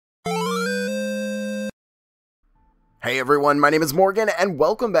Hey everyone, my name is Morgan, and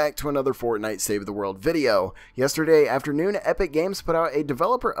welcome back to another Fortnite Save the World video. Yesterday afternoon, Epic Games put out a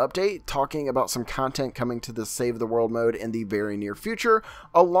developer update talking about some content coming to the Save the World mode in the very near future,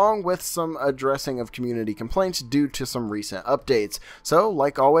 along with some addressing of community complaints due to some recent updates. So,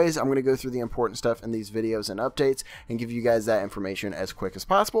 like always, I'm going to go through the important stuff in these videos and updates and give you guys that information as quick as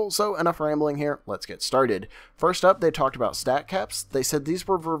possible. So, enough rambling here, let's get started. First up, they talked about stat caps. They said these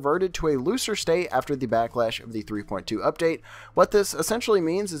were reverted to a looser state after the backlash of the 3.2 update. What this essentially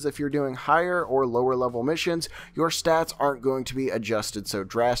means is if you're doing higher or lower level missions, your stats aren't going to be adjusted so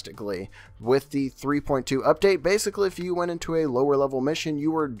drastically. With the 3.2 update, basically if you went into a lower level mission,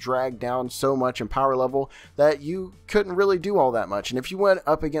 you were dragged down so much in power level that you couldn't really do all that much. And if you went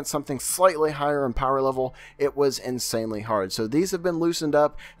up against something slightly higher in power level, it was insanely hard. So these have been loosened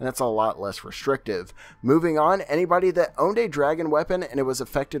up and it's a lot less restrictive. Moving on, anybody that owned a dragon weapon and it was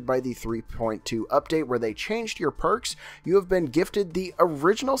affected by the 3.2 update where they changed your perks, you have been gifted the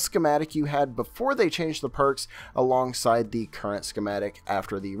original schematic you had before they changed the perks alongside the current schematic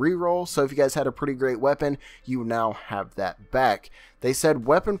after the reroll. So if you guys had a pretty great weapon, you now have that back. They said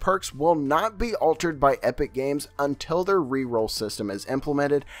weapon perks will not be altered by Epic Games until their reroll system is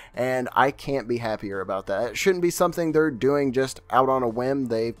implemented, and I can't be happier about that. It shouldn't be something they're doing just out on a whim.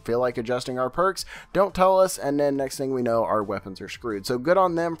 They feel like adjusting our perks, don't tell us, and then next thing we know, our weapons are screwed. So good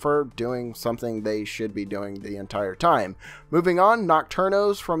on them for doing something they should be doing the entire time. Moving on,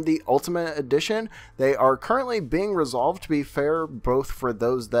 Nocturnos from the Ultimate Edition. They are currently being resolved, to be fair, both for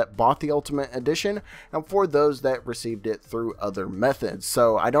those that bought the Ultimate Edition and for those that received it through other methods.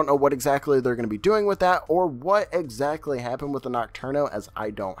 So I don't know what exactly they're going to be doing with that or what exactly happened with the Nocturno, as I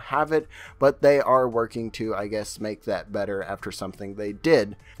don't have it, but they are working to, I guess, make that better after something they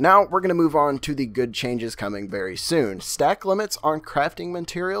did. Now we're going to move on to the good changes coming very soon. Stack limits on crafting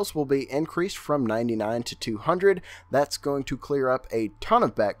materials will be increased from 99 to 200. That's going to clear up a ton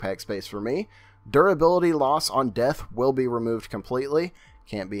of backpack space for me. Durability loss on death will be removed completely.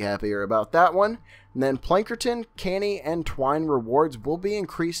 Can't be happier about that one. And then Plankerton, Canny, and Twine rewards will be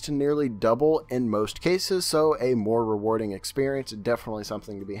increased to nearly double in most cases, so a more rewarding experience, definitely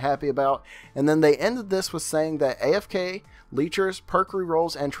something to be happy about. And then they ended this with saying that AFK, leechers, perk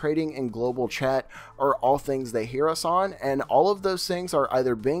rerolls, and trading in global chat are all things they hear us on, and all of those things are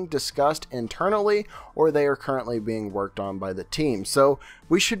either being discussed internally or they are currently being worked on by the team. So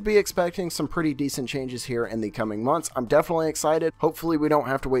we should be expecting some pretty decent changes here in the coming months. I'm definitely excited. Hopefully we don't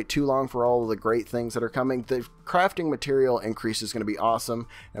have to wait too long for all of the great things that are coming. The crafting material increase is going to be awesome.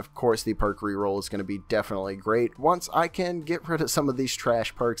 And of course, the perk reroll is going to be definitely great once I can get rid of some of these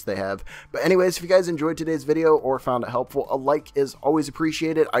trash perks they have. But anyways, if you guys enjoyed today's video or found it helpful, a like is always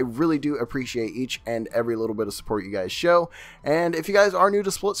appreciated. I really do appreciate each and every little bit of support you guys show. And if you guys are new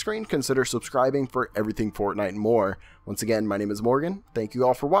to Split Screen, consider subscribing for everything Fortnite and more. Once again, my name is Morgan. Thank you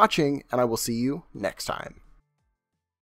all for watching, and I will see you next time.